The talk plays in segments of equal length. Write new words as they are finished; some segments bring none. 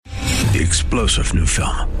The explosive new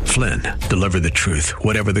film, Flynn, deliver the truth,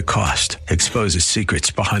 whatever the cost. Exposes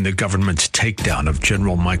secrets behind the government's takedown of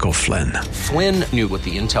General Michael Flynn. Flynn knew what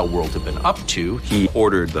the intel world had been up to. He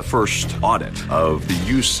ordered the first audit of the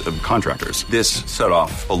use of contractors. This set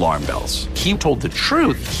off alarm bells. He told the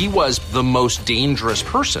truth. He was the most dangerous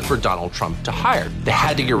person for Donald Trump to hire. They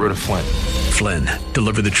had to get rid of Flynn. Flynn,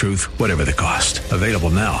 deliver the truth, whatever the cost. Available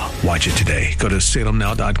now. Watch it today. Go to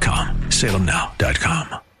salemnow.com.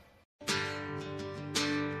 salemnow.com.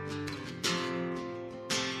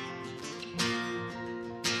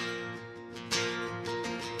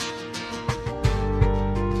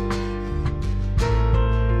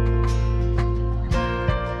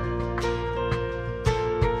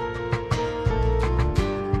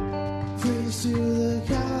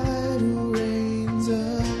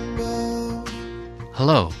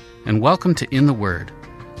 Hello, and welcome to In the Word,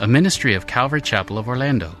 a ministry of Calvary Chapel of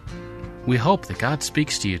Orlando. We hope that God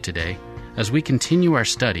speaks to you today as we continue our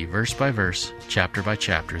study verse by verse, chapter by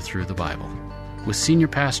chapter through the Bible, with Senior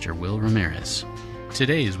Pastor Will Ramirez.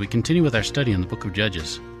 Today, as we continue with our study in the book of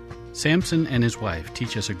Judges, Samson and his wife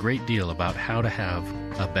teach us a great deal about how to have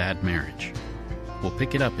a bad marriage. We'll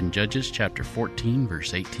pick it up in Judges chapter 14,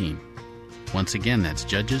 verse 18. Once again, that's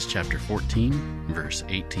Judges chapter 14, verse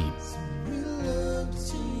 18.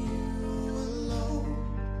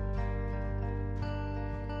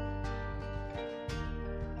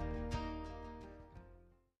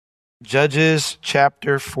 Judges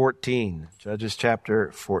chapter 14. Judges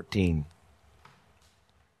chapter 14.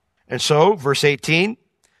 And so, verse 18,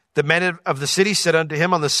 the men of the city said unto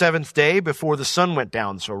him on the seventh day before the sun went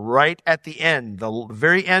down. So right at the end, the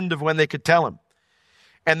very end of when they could tell him.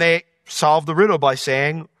 And they solved the riddle by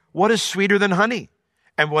saying, what is sweeter than honey?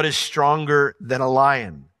 And what is stronger than a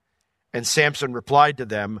lion? And Samson replied to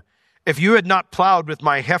them, if you had not plowed with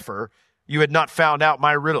my heifer, you had not found out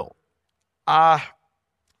my riddle.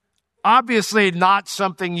 Obviously not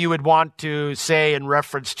something you would want to say in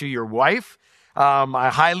reference to your wife. I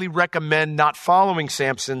highly recommend not following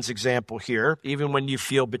Samson's example here, even when you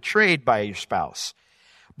feel betrayed by your spouse.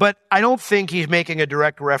 But I don't think he's making a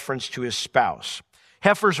direct reference to his spouse.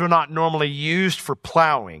 Heifers were not normally used for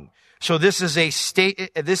plowing. So this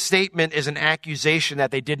statement is an accusation that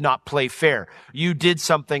they did not play fair. You did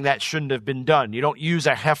something that shouldn't have been done. You don't use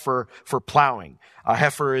a heifer for plowing. A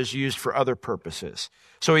heifer is used for other purposes.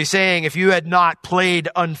 So he's saying, if you had not played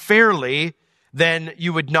unfairly, then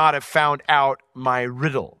you would not have found out my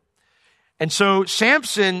riddle. And so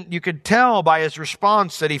Samson, you could tell by his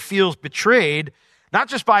response that he feels betrayed, not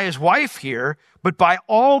just by his wife here, but by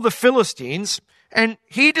all the Philistines. And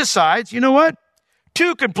he decides, you know what?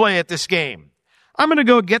 Two can play at this game. I'm going to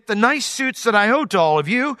go get the nice suits that I owe to all of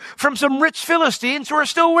you from some rich Philistines who are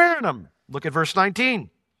still wearing them. Look at verse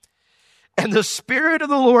 19. And the Spirit of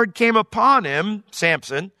the Lord came upon him,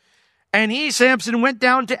 Samson, and he, Samson, went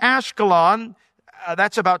down to Ashkelon.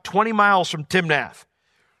 That's about 20 miles from Timnath.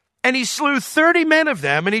 And he slew 30 men of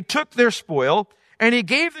them, and he took their spoil, and he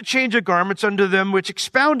gave the change of garments unto them which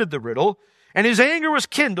expounded the riddle. And his anger was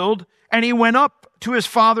kindled, and he went up to his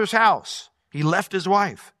father's house. He left his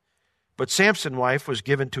wife. But Samson's wife was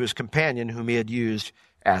given to his companion, whom he had used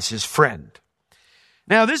as his friend.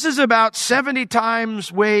 Now, this is about 70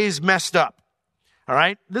 times ways messed up. All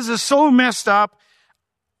right? This is so messed up,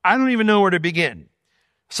 I don't even know where to begin.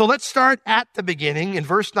 So let's start at the beginning in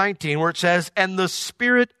verse 19 where it says, and the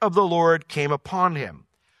Spirit of the Lord came upon him.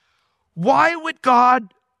 Why would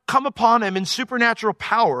God come upon him in supernatural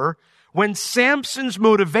power when Samson's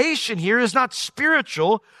motivation here is not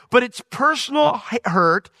spiritual, but it's personal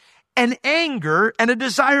hurt and anger and a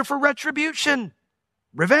desire for retribution?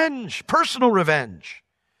 Revenge, personal revenge.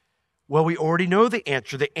 Well, we already know the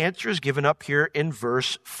answer. The answer is given up here in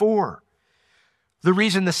verse 4.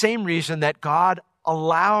 The same reason that God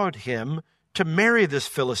allowed him to marry this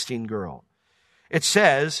Philistine girl. It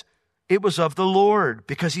says it was of the Lord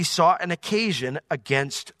because he saw an occasion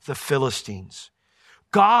against the Philistines.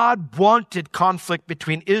 God wanted conflict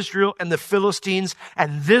between Israel and the Philistines,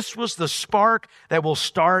 and this was the spark that will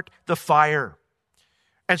start the fire.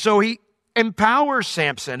 And so he empowers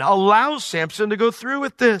Samson, allows Samson to go through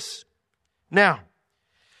with this. Now,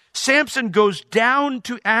 Samson goes down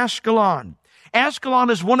to Ashkelon. Ashkelon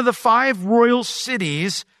is one of the 5 royal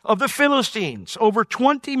cities of the Philistines, over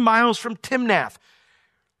 20 miles from Timnath.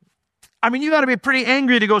 I mean, you got to be pretty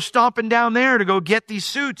angry to go stomping down there to go get these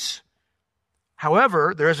suits.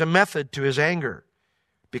 However, there is a method to his anger.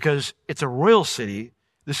 Because it's a royal city,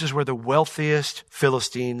 this is where the wealthiest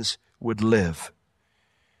Philistines would live.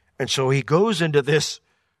 And so he goes into this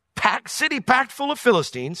city packed full of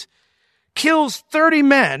Philistines, kills 30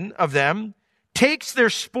 men of them, takes their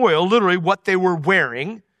spoil, literally what they were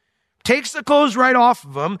wearing, takes the clothes right off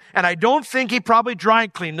of them, and I don't think he probably dry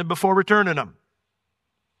cleaned them before returning them.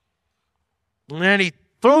 And then he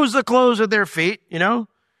throws the clothes at their feet,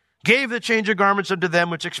 gave the change of garments unto them,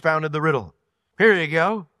 which expounded the riddle. Here you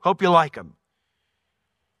go. Hope you like them.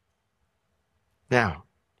 Now,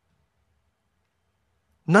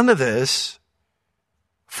 none of this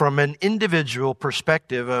from an individual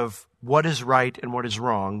perspective of what is right and what is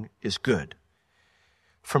wrong is good.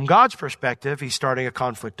 From God's perspective, he's starting a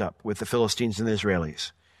conflict up with the Philistines and the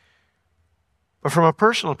Israelis. But from a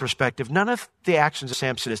personal perspective, none of the actions that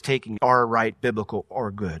Samson is taking are right, biblical,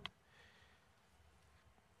 or good.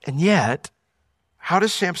 And yet, how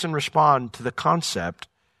does Samson respond to the concept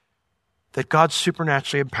that God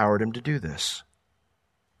supernaturally empowered him to do this?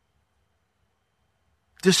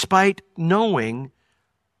 Despite knowing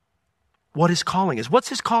what his calling is. What's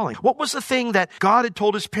his calling? What was the thing that God had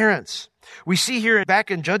told his parents? We see here back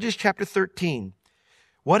in Judges chapter 13,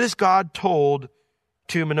 what has God told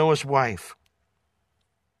to Manoah's wife?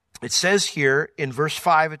 It says here in verse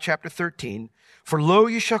 5 of chapter 13, "For lo,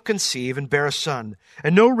 you shall conceive and bear a son,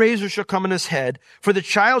 and no razor shall come on his head, for the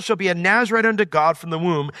child shall be a Nazarite unto God from the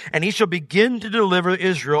womb, and he shall begin to deliver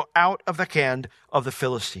Israel out of the hand of the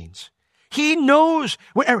Philistines." He knows.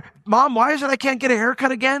 Mom, why is it I can't get a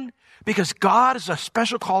haircut again? Because God has a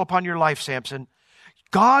special call upon your life, Samson.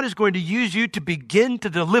 God is going to use you to begin to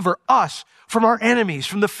deliver us from our enemies,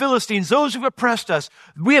 from the Philistines, those who oppressed us.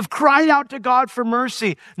 We have cried out to God for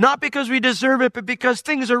mercy, not because we deserve it, but because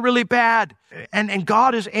things are really bad. And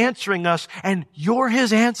God is answering us, and you're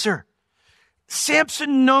his answer.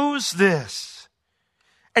 Samson knows this.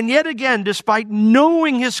 And yet again, despite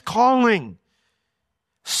knowing his calling,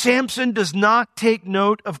 Samson does not take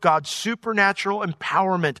note of God's supernatural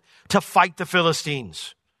empowerment to fight the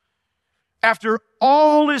Philistines. After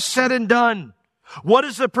all is said and done, what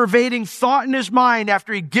is the pervading thought in his mind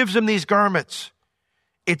after he gives him these garments?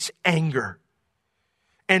 It's anger.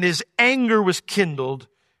 And his anger was kindled,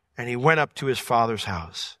 and he went up to his father's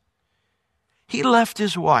house. He left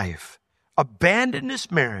his wife, abandoned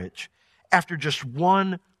his marriage after just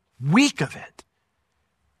 1 week of it.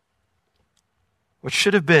 What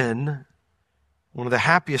should have been one of the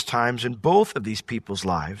happiest times in both of these people's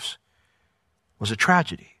lives was a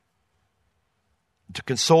tragedy. To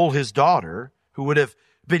console his daughter, who would have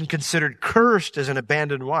been considered cursed as an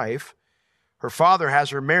abandoned wife, her father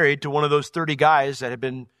has her married to one of those 30 guys that had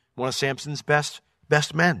been one of Samson's best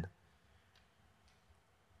men.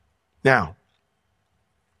 Now,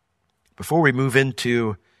 before we move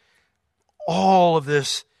into all of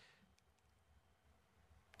this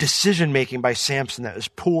decision-making by Samson that is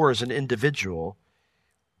poor as an individual,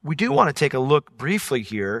 we do want to take a look briefly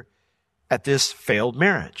here at this failed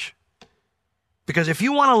marriage. Because if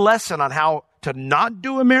you want a lesson on how to not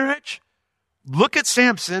do a marriage, look at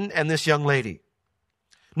Samson and this young lady.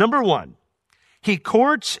 Number 1, he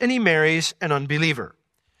courts and he marries an unbeliever.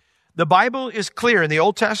 The Bible is clear. In the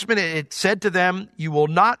Old Testament, it said to them, you will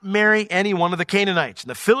not marry any one of the Canaanites. And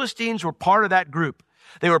the Philistines were part of that group.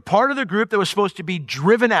 They were part of the group that was supposed to be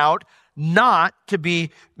driven out, not to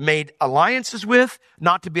be made alliances with,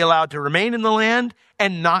 not to be allowed to remain in the land,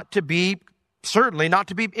 and certainly not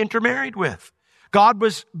to be intermarried with. God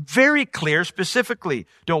was very clear specifically.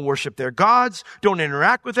 Don't worship their gods, don't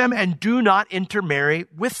interact with them, and do not intermarry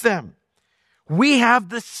with them. We have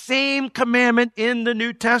the same commandment in the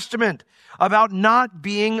New Testament about not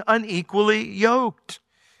being unequally yoked.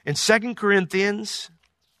 In 2 Corinthians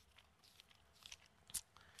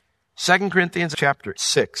chapter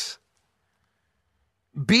 6,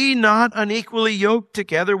 be not unequally yoked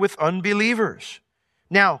together with unbelievers.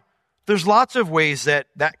 Now, there's lots of ways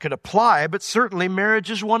that could apply, but certainly marriage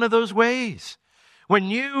is one of those ways. When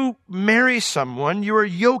you marry someone, you are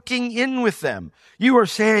yoking in with them. You are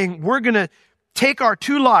saying, we're going to take our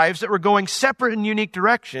 2 lives that were going separate and unique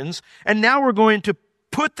directions, and now we're going to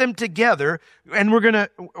put them together, and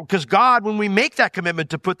because God, when we make that commitment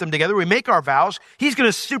to put them together, we make our vows, he's going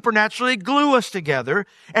to supernaturally glue us together,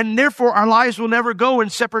 and therefore our lives will never go in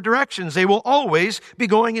separate directions. They will always be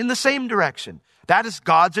going in the same direction. That is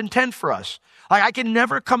God's intent for us. Like, I can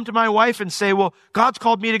never come to my wife and say, well, God's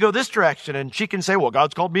called me to go this direction. And she can say, well,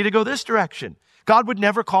 God's called me to go this direction. God would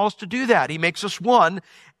never call us to do that. He makes us one.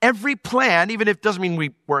 Every plan, even if it doesn't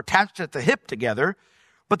mean we're attached at the hip together,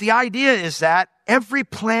 but the idea is that every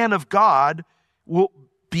plan of God will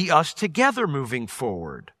be us together moving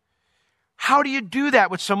forward. How do you do that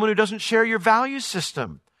with someone who doesn't share your value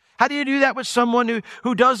system? How do you do that with someone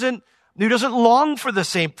who doesn't long for the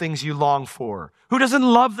same things you long for, who doesn't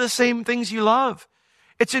love the same things you love?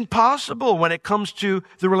 It's impossible when it comes to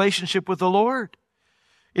the relationship with the Lord.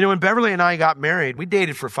 You know, when Beverly and I got married, we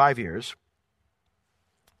dated for 5 years.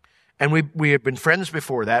 And we had been friends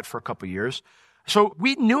before that for a couple of years. So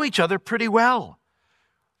we knew each other pretty well.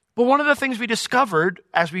 But one of the things we discovered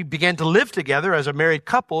as we began to live together as a married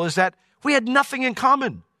couple is that we had nothing in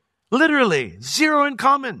common. Literally, zero in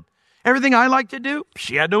common. Everything I liked to do,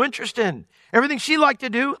 she had no interest in. Everything she liked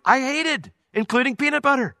to do, I hated, including peanut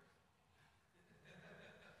butter.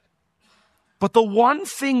 But the one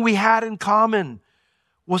thing we had in common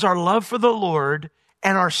was our love for the Lord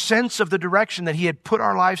and our sense of the direction that He had put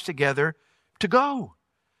our lives together to go.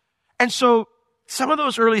 And so some of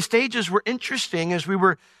those early stages were interesting as we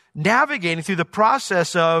were navigating through the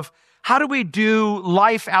process of how do we do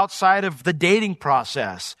life outside of the dating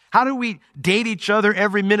process? How do we date each other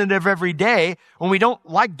every minute of every day when we don't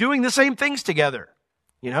like doing the same things together?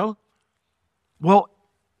 You know? Well,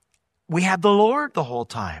 we had the Lord the whole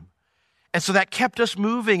time. And so that kept us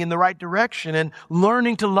moving in the right direction and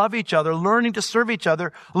learning to love each other, learning to serve each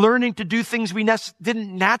other, learning to do things we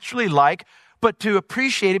didn't naturally like, but to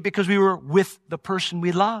appreciate it because we were with the person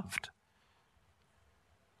we loved.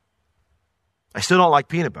 I still don't like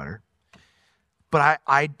peanut butter, but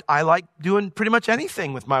I like doing pretty much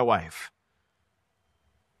anything with my wife.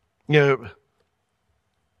 You know,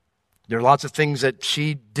 there are lots of things that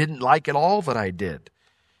she didn't like at all that I did.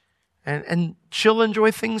 And she'll enjoy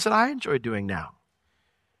things that I enjoy doing now.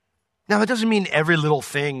 Now, that doesn't mean every little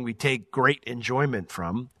thing we take great enjoyment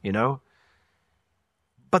from, you know.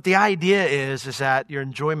 But the idea is that your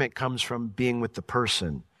enjoyment comes from being with the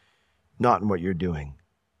person, not in what you're doing.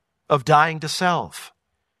 Of dying to self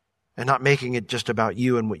and not making it just about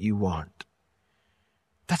you and what you want.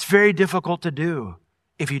 That's very difficult to do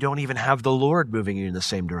if you don't even have the Lord moving you in the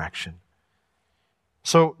same direction.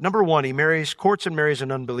 So, number one, he courts and marries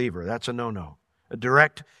an unbeliever. That's a no-no. A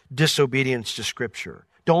direct disobedience to Scripture.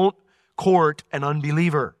 Don't court an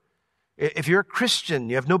unbeliever. If you're a Christian,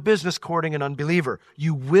 you have no business courting an unbeliever.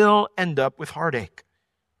 You will end up with heartache.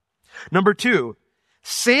 Number two,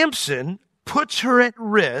 Samson puts her at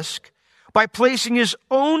risk by placing his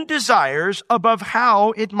own desires above how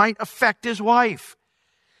it might affect his wife.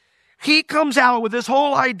 He comes out with this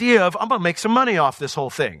whole idea of, I'm going to make some money off this whole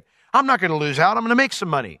thing. I'm not going to lose out. I'm going to make some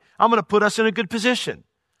money. I'm going to put us in a good position.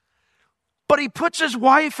 But he puts his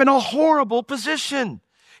wife in a horrible position.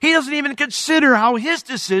 He doesn't even consider how his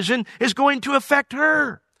decision is going to affect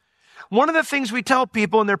her. One of the things we tell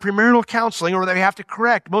people in their premarital counseling, or that we have to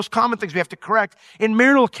correct, most common things we have to correct in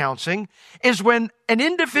marital counseling, is when an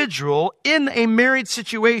individual in a married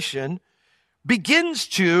situation begins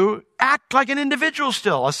to act like an individual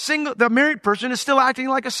still. The married person is still acting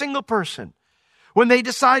like a single person. When they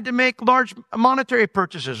decide to make large monetary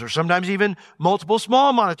purchases, or sometimes even multiple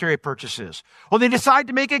small monetary purchases, or they decide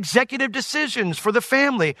to make executive decisions for the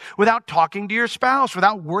family without talking to your spouse,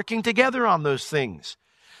 without working together on those things.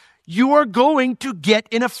 You are going to get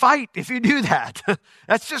in a fight if you do that.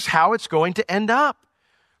 That's just how it's going to end up.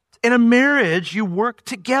 In a marriage, you work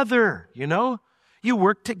together, you know? You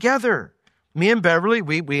work together. Me and Beverly,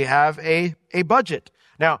 we have a budget.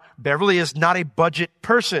 Now, Beverly is not a budget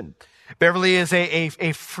person. Beverly is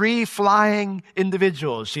a free-flying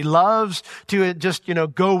individual. She loves to just,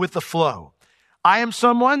 go with the flow. I am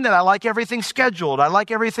someone that I like everything scheduled. I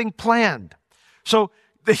like everything planned. So,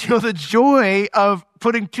 the joy of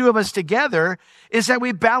putting two of us together is that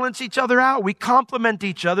we balance each other out. We complement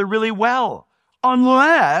each other really well,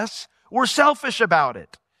 unless we're selfish about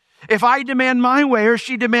it. If I demand my way or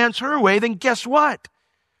she demands her way, then guess what?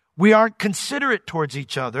 We aren't considerate towards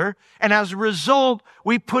each other, and as a result,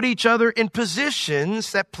 we put each other in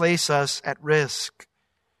positions that place us at risk.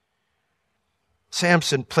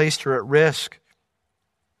 Samson placed her at risk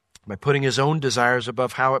by putting his own desires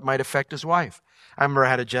above how it might affect his wife. I remember I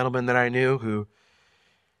had a gentleman that I knew who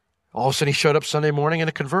all of a sudden he showed up Sunday morning in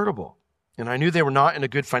a convertible, and I knew they were not in a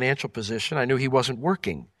good financial position. I knew he wasn't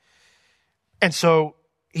working. And so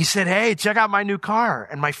he said, "Hey, check out my new car."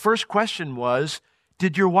 And my first question was,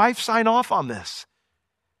 did your wife sign off on this?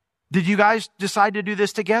 Did you guys decide to do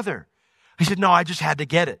this together? He said, "No, I just had to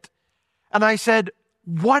get it." And I said,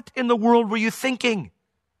 "What in the world were you thinking?"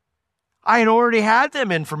 I had already had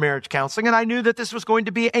them in for marriage counseling, and I knew that this was going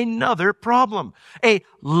to be another problem. A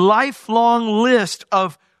lifelong list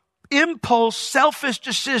of impulse, selfish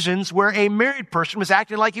decisions where a married person was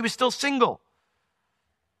acting like he was still single.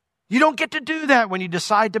 You don't get to do that when you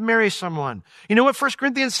decide to marry someone. You know what 1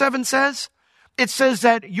 Corinthians 7 says? It says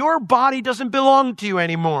that your body doesn't belong to you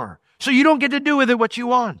anymore. So you don't get to do with it what you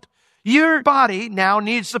want. Your body now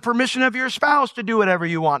needs the permission of your spouse to do whatever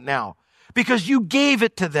you want now. because you gave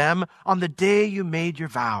it to them on the day you made your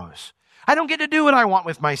vows. I don't get to do what I want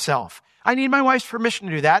with myself. I need my wife's permission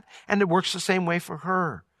to do that, and it works the same way for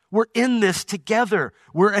her. We're in this together.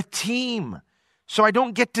 We're a team. So I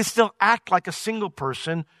don't get to still act like a single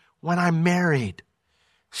person when I'm married.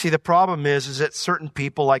 See, the problem is that certain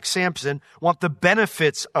people like Samson want the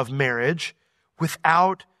benefits of marriage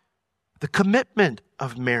without the commitment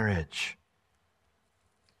of marriage.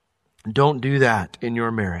 Don't do that in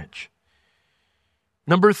your marriage.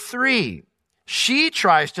 Number 3, she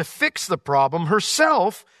tries to fix the problem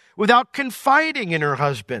herself without confiding in her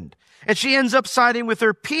husband. And she ends up siding with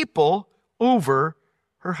her people over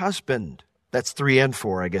her husband. That's 3 and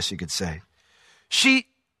 4, I guess you could say. She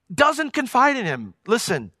doesn't confide in him.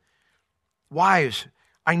 Listen, wives,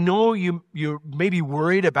 I know you may be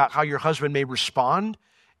worried about how your husband may respond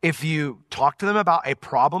if you talk to them about a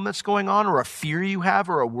problem that's going on or a fear you have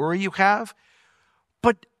or a worry you have.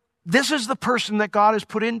 But this is the person that God has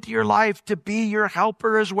put into your life to be your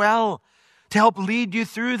helper as well, to help lead you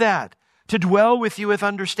through that, to dwell with you with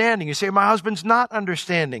understanding. You say, my husband's not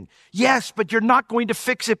understanding. Yes, but you're not going to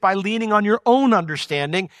fix it by leaning on your own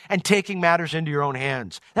understanding and taking matters into your own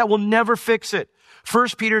hands. That will never fix it. 1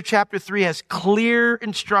 Peter chapter 3 has clear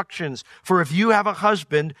instructions for if you have a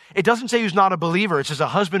husband. It doesn't say who's not a believer. It says a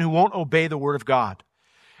husband who won't obey the word of God.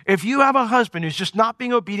 If you have a husband who's just not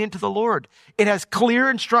being obedient to the Lord, it has clear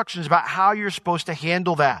instructions about how you're supposed to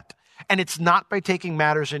handle that. And it's not by taking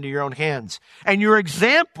matters into your own hands. And your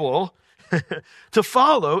example to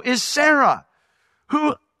follow is Sarah,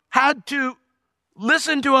 who had to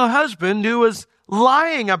listen to a husband who was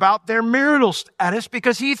lying about their marital status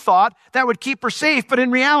because he thought that would keep her safe, but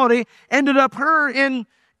in reality ended up her in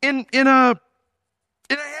a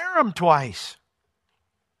harem twice.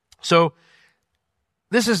 So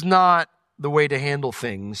this is not the way to handle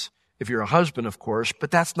things if you're a husband, of course,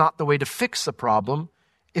 but that's not the way to fix the problem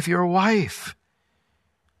if you're a wife.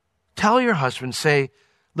 Tell your husband, say,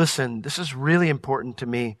 listen, this is really important to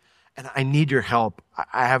me, and I need your help.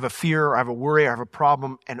 I have a fear, I have a worry, I have a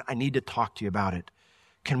problem, and I need to talk to you about it.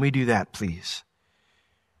 Can we do that, please?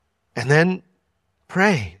 And then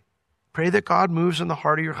pray. Pray that God moves in the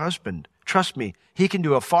heart of your husband. Trust me, he can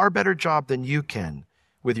do a far better job than you can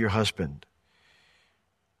with your husband.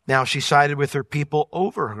 Now, she sided with her people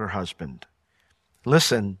over her husband.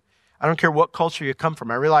 Listen, I don't care what culture you come from.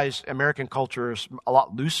 I realize American culture is a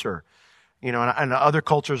lot looser, and other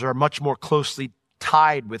cultures are much more closely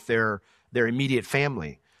tied with their immediate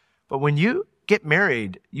family. But when you get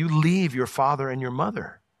married, you leave your father and your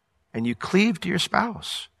mother, and you cleave to your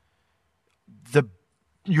spouse.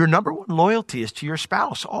 Your number one loyalty is to your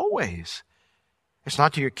spouse, always. It's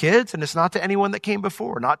not to your kids, and it's not to anyone that came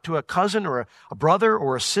before, not to a cousin or a brother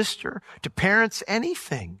or a sister, to parents,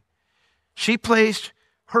 anything. She placed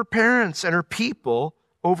her parents and her people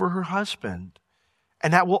over her husband,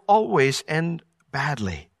 and that will always end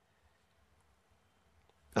badly.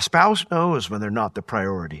 A spouse knows when they're not the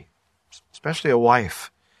priority, especially a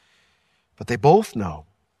wife, but they both know.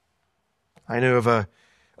 I know of a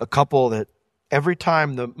couple that every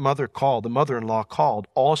time the mother-in-law called,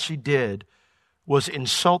 all she did was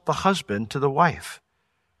insult the husband to the wife.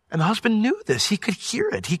 And the husband knew this. He could hear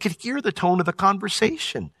it. He could hear the tone of the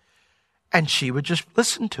conversation. And she would just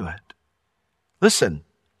listen to it. Listen,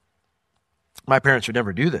 my parents would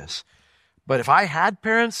never do this. But if I had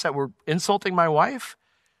parents that were insulting my wife,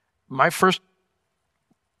 my first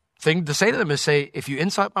thing to say to them is say, if you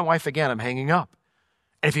insult my wife again, I'm hanging up.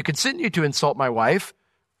 And if you continue to insult my wife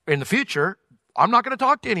in the future, I'm not going to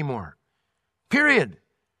talk to you anymore. Period.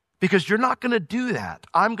 Because you're not going to do that.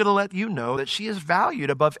 I'm going to let you know that she is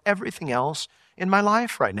valued above everything else in my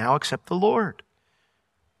life right now except the Lord.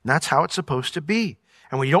 And that's how it's supposed to be.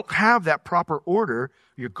 And when you don't have that proper order,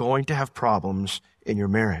 you're going to have problems in your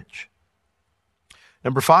marriage.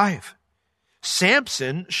 Number 5,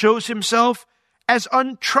 Samson shows himself as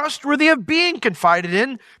untrustworthy of being confided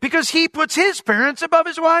in because he puts his parents above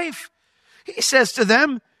his wife. He says to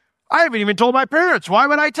them, I haven't even told my parents. Why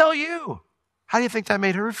would I tell you? How do you think that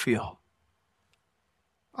made her feel?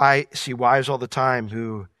 I see wives all the time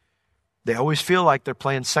who they always feel like they're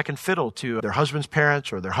playing second fiddle to their husband's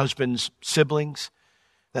parents or their husband's siblings,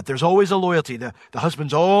 that there's always a loyalty. The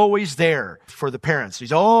husband's always there for the parents.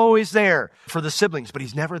 He's always there for the siblings, but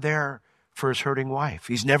he's never there for his hurting wife.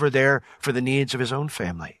 He's never there for the needs of his own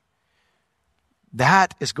family.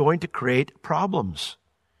 That is going to create problems.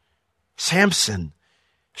 Samson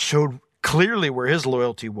showed clearly where his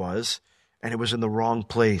loyalty was, and it was in the wrong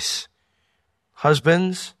place.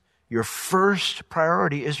 Husbands, your first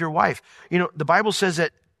priority is your wife. The Bible says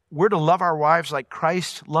that we're to love our wives like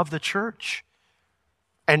Christ loved the church.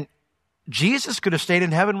 And Jesus could have stayed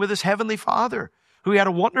in heaven with his heavenly Father, who he had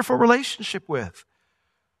a wonderful relationship with.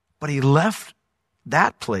 But he left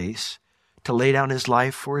that place to lay down his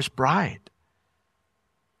life for his bride.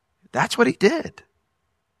 That's what he did.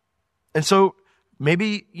 And so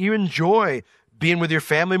maybe you enjoy being with your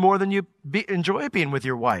family more than you enjoy being with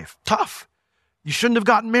your wife. Tough. You shouldn't have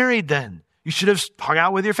gotten married then. You should have hung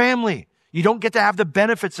out with your family. You don't get to have the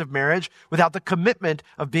benefits of marriage without the commitment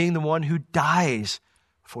of being the one who dies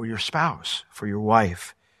for your spouse, for your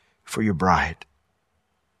wife, for your bride.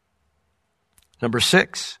 Number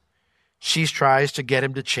 6, she tries to get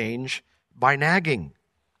him to change by nagging.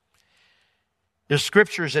 There's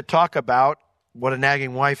scriptures that talk about what a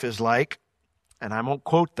nagging wife is like, and I won't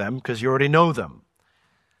quote them because you already know them.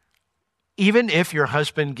 Even if your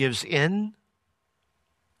husband gives in,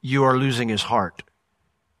 you are losing his heart.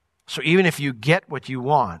 So even if you get what you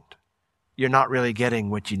want, you're not really getting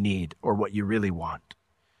what you need or what you really want.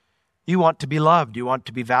 You want to be loved. You want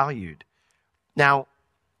to be valued. Now,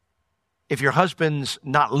 if your husband's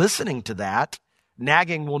not listening to that,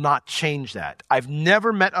 nagging will not change that. I've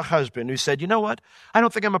never met a husband who said, you know what? I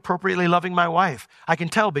don't think I'm appropriately loving my wife. I can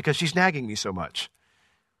tell because she's nagging me so much.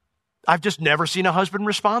 I've just never seen a husband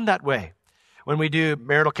respond that way. When we do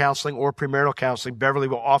marital counseling or premarital counseling, Beverly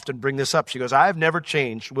will often bring this up. She goes, I've never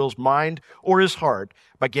changed Will's mind or his heart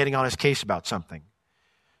by getting on his case about something.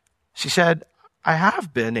 She said, I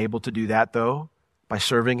have been able to do that, though, by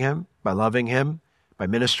serving him, by loving him, by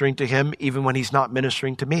ministering to him, even when he's not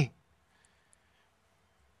ministering to me.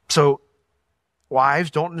 So,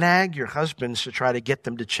 wives, don't nag your husbands to try to get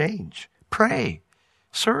them to change. Pray,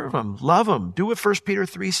 serve them, love them. Do what 1 Peter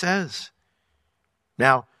 3 says.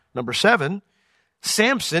 Now, number 7,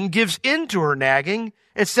 Samson gives in to her nagging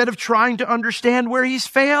instead of trying to understand where he's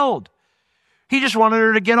failed. He just wanted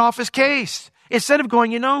her to get off his case. Instead of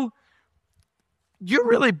going, you're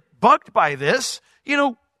really bugged by this.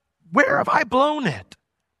 Where have I blown it?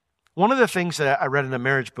 One of the things that I read in a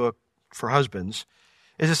marriage book for husbands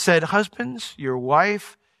is it said, husbands, your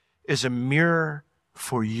wife is a mirror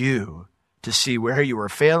for you to see where you are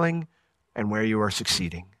failing and where you are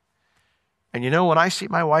succeeding. And when I see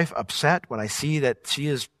my wife upset, when I see that she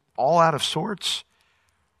is all out of sorts,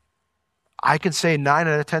 I can say 9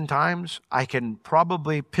 out of 10 times, I can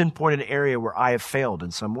probably pinpoint an area where I have failed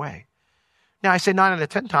in some way. Now, I say 9 out of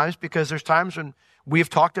 10 times because there's times when we've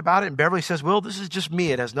talked about it and Beverly says, Will, this is just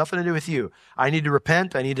me. It has nothing to do with you. I need to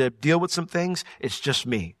repent. I need to deal with some things. It's just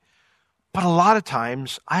me. But a lot of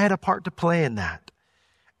times, I had a part to play in that.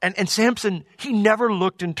 And Samson, he never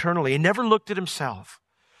looked internally. He never looked at himself.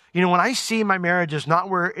 When I see my marriage is not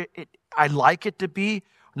where I like it to be,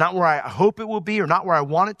 not where I hope it will be, or not where I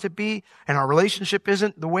want it to be, and our relationship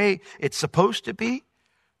isn't the way it's supposed to be,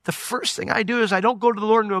 the first thing I do is I don't go to the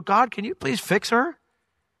Lord and go, God, can you please fix her?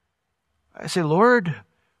 I say, Lord,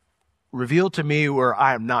 reveal to me where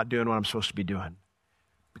I am not doing what I'm supposed to be doing.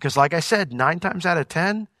 Because like I said, 9 times out of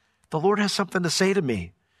 10, the Lord has something to say to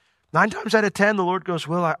me. 9 times out of 10, the Lord goes,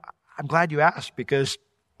 Will, I'm glad you asked because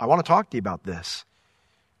I want to talk to you about this.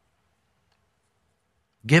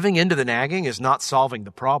 Giving into the nagging is not solving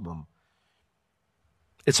the problem.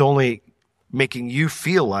 It's only making you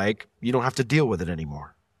feel like you don't have to deal with it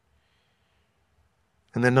anymore.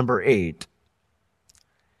 And then number 8,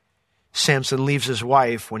 Samson leaves his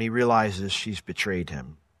wife when he realizes she's betrayed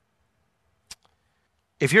him.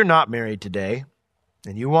 If you're not married today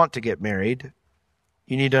and you want to get married,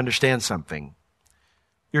 you need to understand something.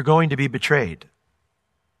 You're going to be betrayed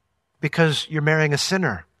because you're marrying a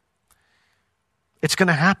sinner. It's going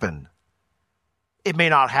to happen. It may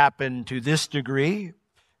not happen to this degree.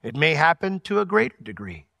 It may happen to a greater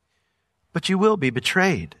degree. But you will be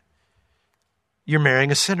betrayed. You're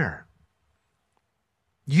marrying a sinner.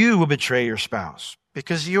 You will betray your spouse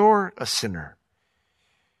because you're a sinner.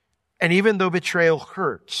 And even though betrayal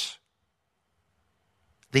hurts,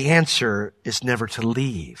 the answer is never to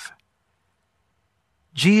leave.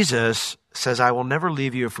 Jesus says, I will never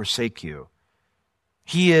leave you or forsake you.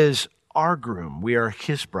 He is our groom. We are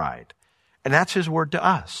his bride. And that's his word to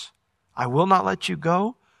us. I will not let you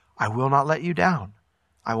go. I will not let you down.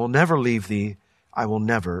 I will never leave thee. I will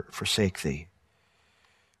never forsake thee.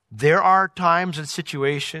 There are times and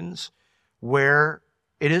situations where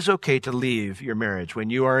it is okay to leave your marriage when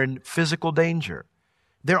you are in physical danger.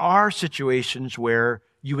 There are situations where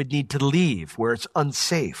you would need to leave, where it's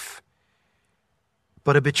unsafe.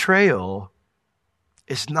 But a betrayal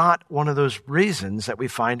is not one of those reasons that we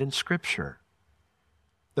find in Scripture.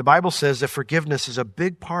 The Bible says that forgiveness is a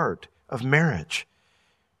big part of marriage.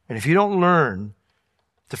 And if you don't learn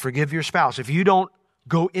to forgive your spouse, if you don't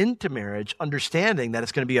go into marriage understanding that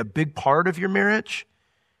it's going to be a big part of your marriage,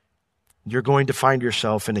 you're going to find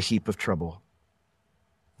yourself in a heap of trouble.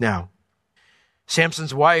 Now,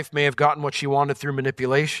 Samson's wife may have gotten what she wanted through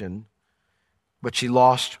manipulation, but she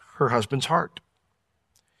lost her husband's heart.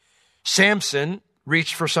 Samson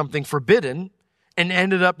reached for something forbidden and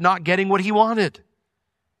ended up not getting what he wanted.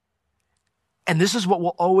 And this is what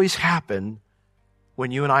will always happen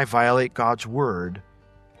when you and I violate God's word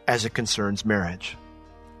as it concerns marriage.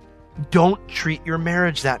 Don't treat your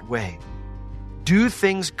marriage that way. Do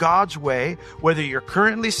things God's way, whether you're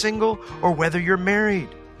currently single or whether you're married,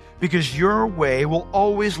 because your way will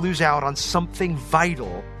always lose out on something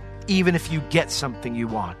vital, even if you get something you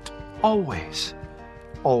want. Always.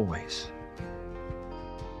 Always.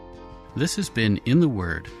 This has been In the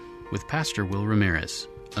Word with Pastor Will Ramirez,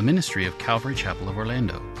 a ministry of Calvary Chapel of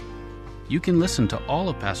Orlando. You can listen to all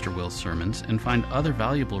of Pastor Will's sermons and find other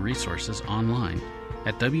valuable resources online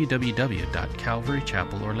at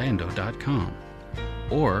www.calvarychapelorlando.com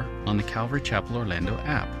or on the Calvary Chapel Orlando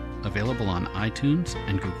app, available on iTunes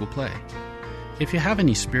and Google Play. If you have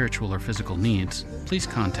any spiritual or physical needs, please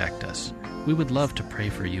contact us. We would love to pray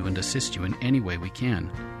for you and assist you in any way we can.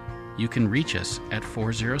 You can reach us at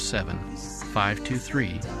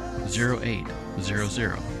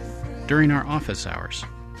 407-523-0800 during our office hours,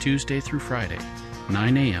 Tuesday through Friday,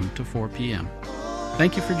 9 a.m. to 4 p.m.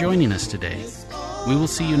 Thank you for joining us today. We will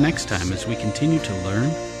see you next time as we continue to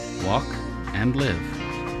learn, walk, and live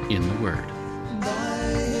in the Word.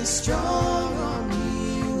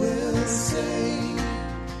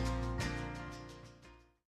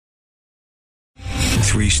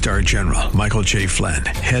 Three-star General Michael J. Flynn,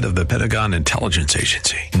 head of the Pentagon Intelligence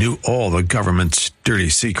Agency, knew all the government's dirty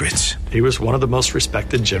secrets. He was one of the most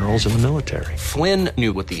respected generals in the military. Flynn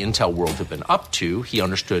knew what the intel world had been up to. He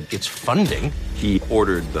understood its funding. He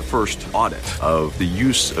ordered the first audit of the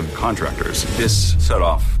use of contractors. This set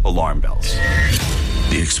off alarm bells.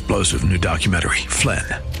 The explosive new documentary, Flynn,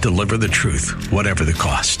 Deliver the Truth, Whatever the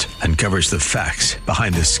Cost, uncovers the facts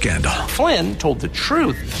behind this scandal. Flynn told the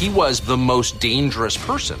truth. He was the most dangerous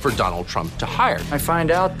person for Donald Trump to hire. I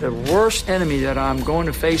find out the worst enemy that I'm going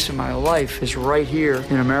to face in my life is right here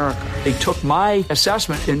in America. They took my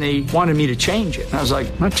assessment and they wanted me to change it. And I was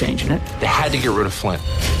like, I'm not changing it. They had to get rid of Flynn.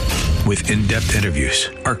 With in-depth interviews,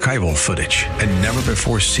 archival footage, and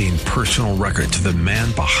never-before-seen personal records of the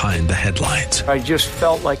man behind the headlines. I just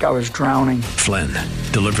felt like I was drowning. Flynn,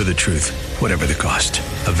 Deliver the Truth, Whatever the Cost.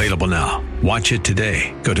 Available now. Watch it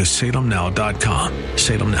today. Go to salemnow.com.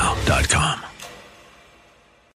 salemnow.com.